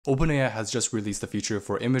OpenAI has just released a feature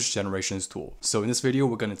for image generations tool. So in this video,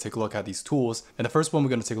 we're going to take a look at these tools. And the first one we're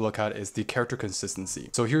going to take a look at is the character consistency.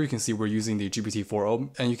 So here you can see we're using the GPT-4o,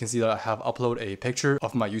 and you can see that I have uploaded a picture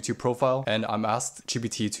of my YouTube profile, and I'm asked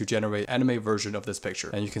GPT to generate an anime version of this picture.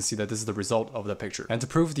 And you can see that this is the result of the picture. And to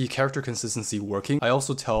prove the character consistency working, I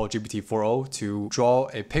also tell GPT-4o to draw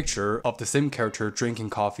a picture of the same character drinking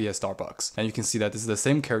coffee at Starbucks. And you can see that this is the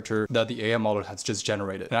same character that the AI model has just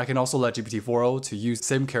generated. And I can also let GPT-4o to use the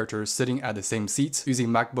same character sitting at the same seat using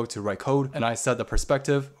MacBook to write code, and I set the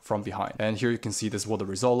perspective from behind. And here you can see this is what the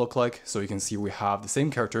result look like. So you can see we have the same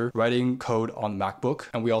character writing code on MacBook,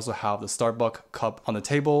 and we also have the Starbucks cup on the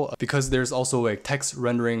table because there's also a text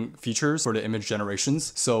rendering features for the image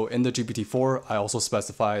generations. So in the GPT-4, I also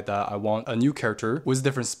specified that I want a new character with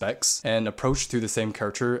different specs and approach to the same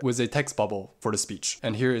character with a text bubble for the speech.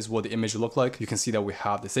 And here is what the image look like. You can see that we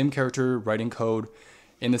have the same character writing code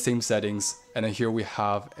in the same settings, and then here we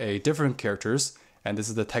have a different characters, and this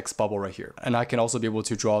is the text bubble right here. And I can also be able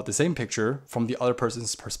to draw the same picture from the other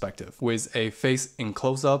person's perspective with a face in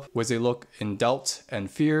close-up, with a look in doubt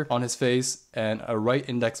and fear on his face, and a right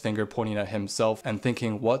index finger pointing at himself and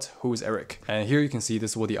thinking, what, who is Eric? And here you can see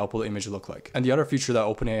this is what the upload image look like. And the other feature that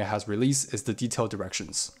OpenAI has released is the detailed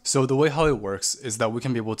directions. So the way how it works is that we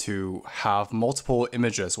can be able to have multiple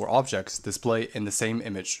images or objects display in the same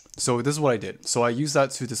image. So this is what I did. So I used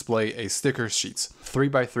that to display a sticker sheet,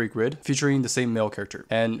 3x3 grid featuring the same male character.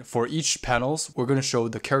 And for each panels, we're going to show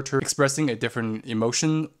the character expressing a different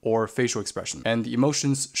emotion or facial expression. And the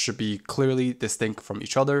emotions should be clearly distinct from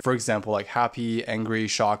each other. For example, like happy, angry,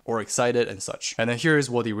 shocked, or excited and such. And then here is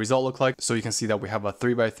what the result look like. So you can see that we have a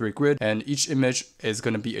 3x3 grid, and each image is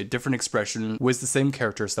going to be a different expression with the same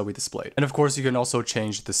characters that we displayed. And of course, you can also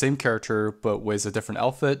change the same character, but with a different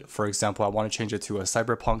outfit. For example, I want to change it to a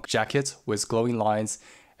cyberpunk jacket with glowing lines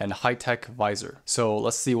and high-tech visor. So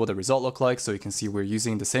let's see what the result look like. So you can see we're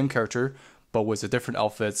using the same character, but with the different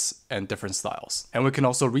outfits and different styles. And we can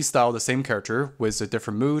also restyle the same character with a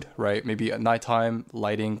different mood, right? Maybe at nighttime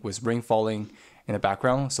lighting with rain falling in the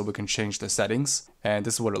background, so we can change the settings. And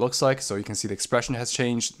this is what it looks like. So you can see the expression has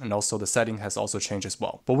changed, and also the setting has also changed as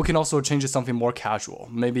well. But we can also change it to something more casual,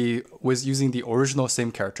 maybe with using the original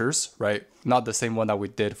same characters, right? Not the same one that we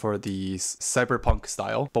did for the Cyberpunk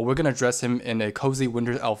Style, but we're gonna dress him in a cozy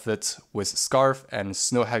winter outfit with scarf and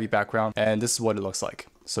snow heavy background. And this is what it looks like.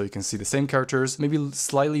 So you can see the same characters, maybe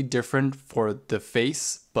slightly different for the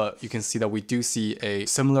face, but you can see that we do see a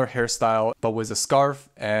similar hairstyle, but with a scarf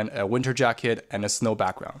and a winter jacket and a snow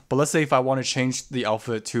background. But let's say if I want to change the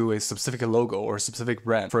outfit to a specific logo or a specific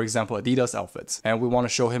brand, for example, Adidas outfits, and we want to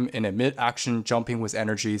show him in a mid-action jumping with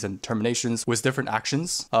energies and determinations with different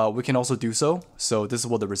actions, we can also do so. So this is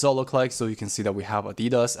what the result look like. So you can see that we have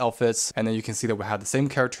Adidas outfits, and then you can see that we have the same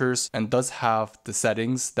characters and does have the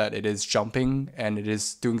settings that it is jumping and it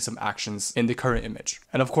is doing some actions in the current image.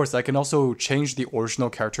 And of course, I can also change the original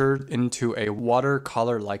character into a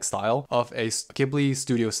watercolor like style of a Ghibli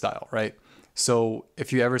studio style, right? So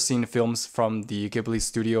if you ever seen films from the Ghibli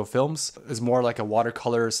studio films, it's more like a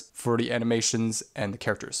watercolors for the animations and the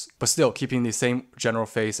characters, but still keeping the same general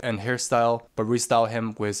face and hairstyle, but restyle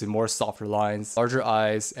him with more softer lines, larger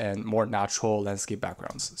eyes, and more natural landscape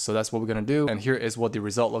backgrounds. So that's what we're gonna do. And here is what the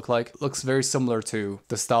result look like. It looks very similar to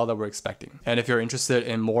the style that we're expecting. And if you're interested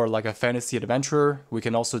in more like a fantasy adventurer, we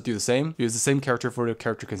can also do the same. Use the same character for the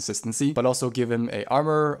character consistency, but also give him a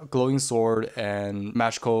armor, glowing sword, and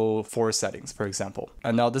magical forest settings, for example.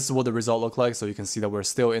 And now this is what the result look like. So you can see that we're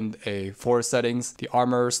still in a forest settings, the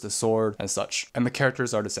armors, the sword, and such. And the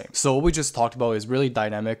characters are the same. So what we just talked about is really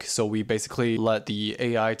dynamic. So we basically let the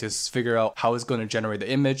AI to figure out how it's going to generate the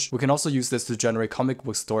image. We can also use this to generate comic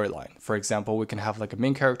book storyline. For example, we can have like a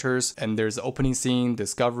main characters, and there's the opening scene,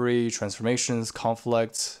 discovery, transformations,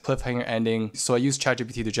 conflict, cliffhanger ending. So I use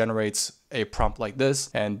ChatGPT to generate a prompt like this,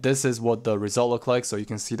 and this is what the result look like. So you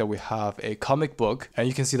can see that we have a comic book, and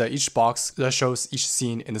you can see that each box that shows each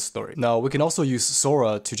scene in the story. Now we can also use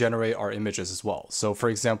Sora to generate our images as well. So for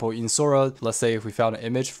example, in Sora, let's say if we found an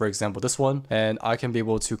image, for example this one, and I can be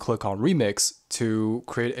able to click on remix to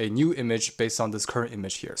create a new image based on this current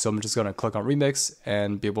image here. So I'm just going to click on remix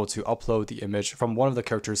and be able to upload the image from one of the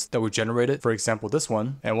characters that we generated, for example this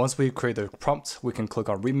one. And once we create the prompt, we can click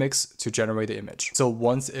on remix to generate the image. So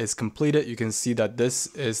once it's completed, you can see that this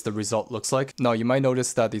is the result looks like. Now you might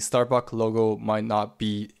notice that the Starbucks logo might not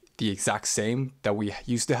be the exact same that we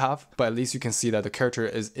used to have, but at least you can see that the character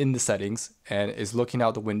is in the settings and is looking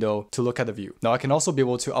out the window to look at the view. Now I can also be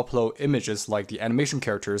able to upload images like the animation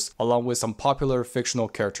characters along with some popular fictional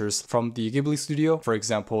characters from the Ghibli studio. For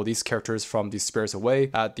example, these characters from The Spirits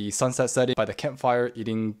Away at the sunset setting by the campfire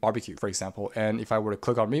eating barbecue, for example. And if I were to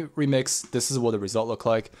click on remix, this is what the result look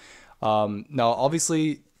like. Now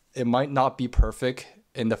obviously it might not be perfect.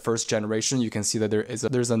 In the first generation, you can see that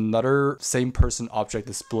there's another same person object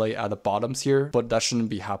display at the bottoms here, but that shouldn't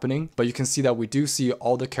be happening. But you can see that we do see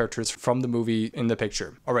all the characters from the movie in the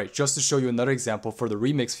picture. All right, just to show you another example for the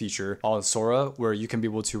remix feature on Sora, where you can be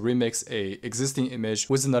able to remix a existing image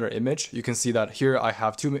with another image. You can see that here I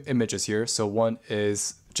have two images here. So one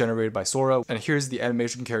is generated by Sora, and here's the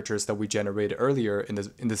animation characters that we generated earlier in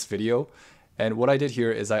this video. And what I did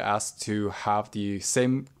here is I asked to have the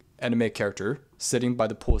same anime character sitting by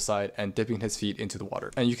the poolside and dipping his feet into the water.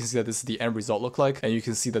 And you can see that this is the end result look like. And you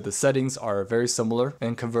can see that the settings are very similar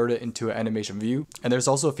and converted into an animation view. And there's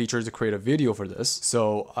also a feature to create a video for this.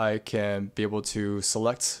 So I can be able to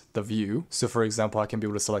select the view. So for example, I can be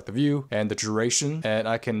able to select the view and the duration, and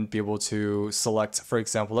I can be able to select, for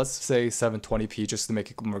example, let's say 720p just to make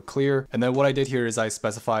it more clear. And then what I did here is I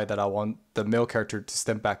specified that I want the male character to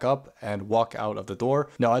stand back up and walk out of the door.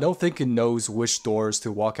 Now I don't think it knows which doors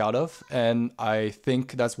to walk out of, and I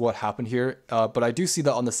think that's what happened here. But I do see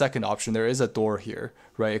that on the second option, there is a door here,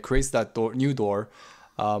 right? It creates that new door,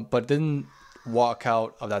 but didn't walk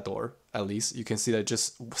out of that door. At least you can see that it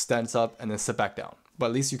just stands up and then sit back down. But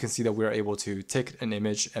at least you can see that we're able to take an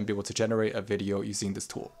image and be able to generate a video using this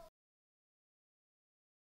tool.